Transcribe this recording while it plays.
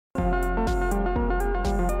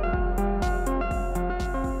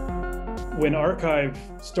When arXiv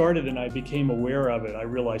started and I became aware of it, I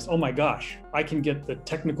realized, oh my gosh, I can get the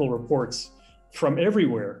technical reports from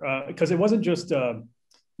everywhere. Because it wasn't just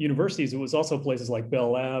universities, it was also places like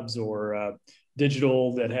Bell Labs or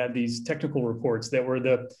Digital that had these technical reports that were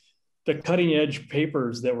the cutting edge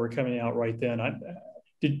papers that were coming out right then.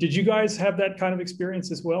 Did you guys have that kind of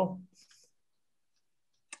experience as well?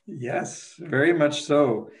 Yes, very much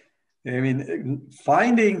so. I mean,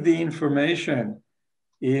 finding the information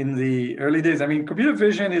in the early days, I mean, computer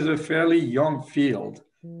vision is a fairly young field.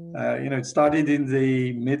 It started in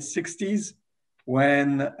the mid 60s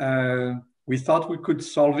when we thought we could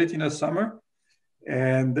solve it in a summer.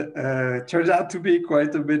 And it turns out to be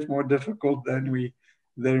quite a bit more difficult than we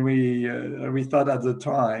thought at the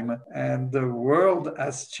time. And the world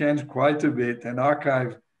has changed quite a bit, and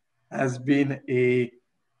arXiv has been a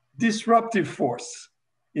disruptive force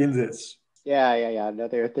in this. Yeah. No,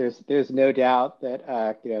 there's no doubt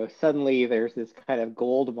that suddenly there's this kind of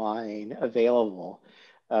gold mine available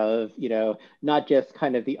of not just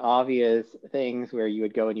kind of the obvious things where you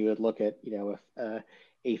would go and you would look at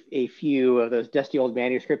a few of those dusty old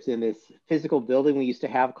manuscripts in this physical building we used to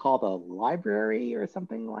have called a library or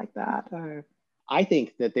something like that. I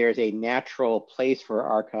think that there's a natural place for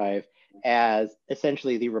arXiv as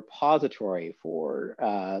essentially the repository for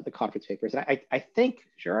the conference papers. And I think,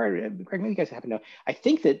 sure, Greg, maybe you guys happen to know, I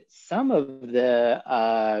think that some of the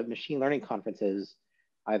machine learning conferences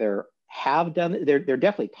either have done, they're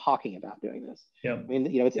definitely talking about doing this. Yeah. I mean,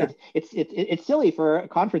 it's silly for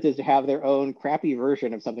conferences to have their own crappy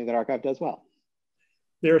version of something that arXiv does well.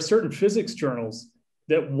 There are certain physics journals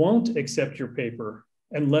that won't accept your paper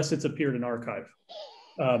unless it's appeared in arXiv,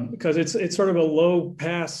 because it's sort of a low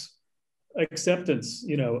pass acceptance,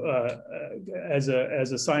 as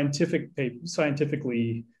a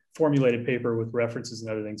scientifically formulated paper with references and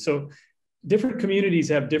everything. So different communities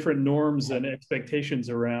have different norms and expectations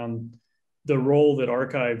around the role that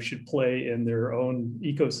arXiv should play in their own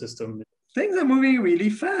ecosystem. Things are moving really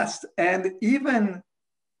fast. And even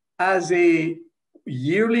as a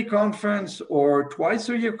yearly conference or twice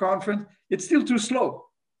a year conference, it's still too slow.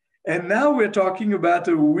 And now we're talking about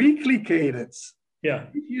a weekly cadence. Yeah.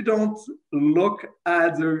 If you don't look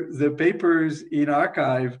at the papers in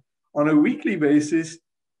arXiv on a weekly basis,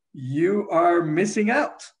 you are missing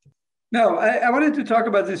out. Now, I wanted to talk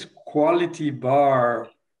about this quality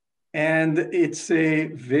bar, and it's a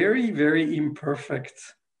very, very imperfect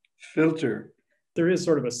filter. There is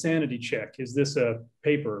sort of a sanity check. Is this a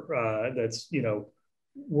paper that's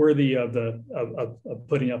worthy of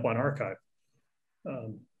putting up on arXiv?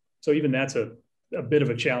 So even that's a bit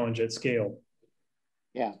of a challenge at scale.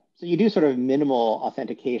 Yeah, so you do sort of minimal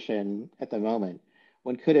authentication at the moment.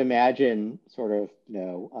 One could imagine sort of,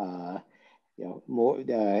 more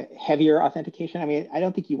heavier authentication. I mean, I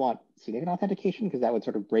don't think you want significant authentication because that would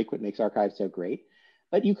sort of break what makes arXiv so great.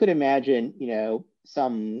 But you could imagine,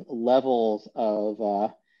 some levels of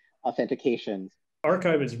authentication.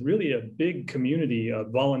 arXiv is really a big community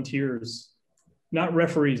of volunteers, not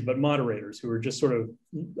referees, but moderators who are just sort of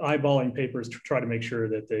eyeballing papers to try to make sure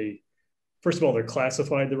that first of all, they're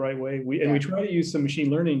classified the right way. We try to use some machine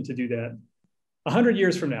learning to do that. 100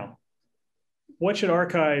 years from now, what should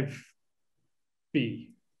arXiv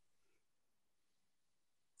be?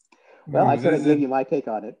 Well, I sort of gave you my take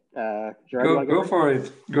on it. Go for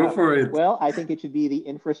it. Go for it. Well, I think it should be the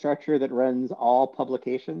infrastructure that runs all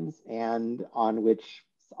publications and on which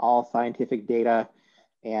all scientific data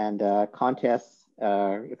and contests,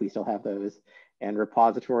 if we still have those, and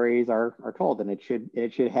repositories are told. And it should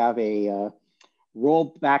have a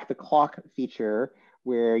roll back the clock feature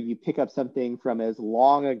where you pick up something from as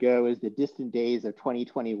long ago as the distant days of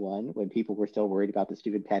 2021 when people were still worried about the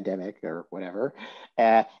stupid pandemic or whatever.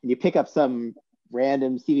 And you pick up some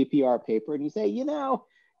random CVPR paper and you say,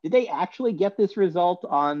 did they actually get this result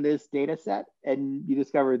on this data set? And you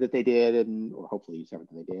discover that they did, or hopefully you discovered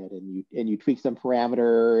that they did, and you tweak some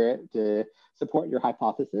parameter to support your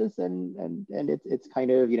hypothesis, and it's kind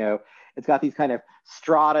of, it's got these kind of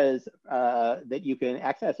stratas that you can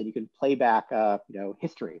access, and you can play back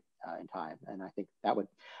history in time, and I think that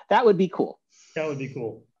would be cool. That would be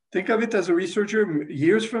cool. Think of it as a researcher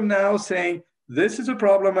years from now saying, this is a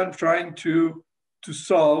problem I'm trying to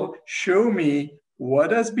solve, show me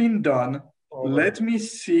what has been done, let me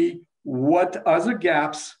see what are the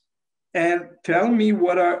gaps, and tell me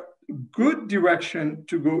what are good direction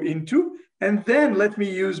to go into, and then let me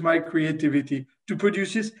use my creativity to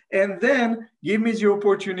produce this, and then give me the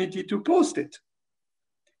opportunity to post it.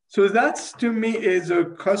 So that's, to me, is a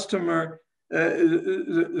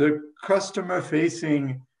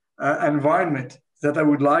customer-facing environment that I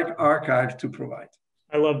would like arXiv to provide.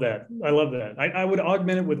 I love that. I love that. I would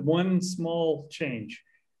augment it with one small change.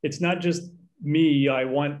 It's not just me. I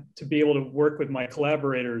want to be able to work with my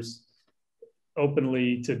collaborators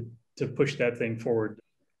openly to push that thing forward.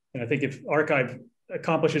 And I think if arXiv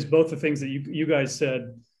accomplishes both the things that you guys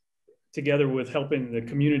said, together with helping the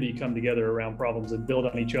community come together around problems and build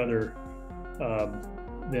on each other,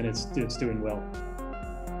 then it's doing well.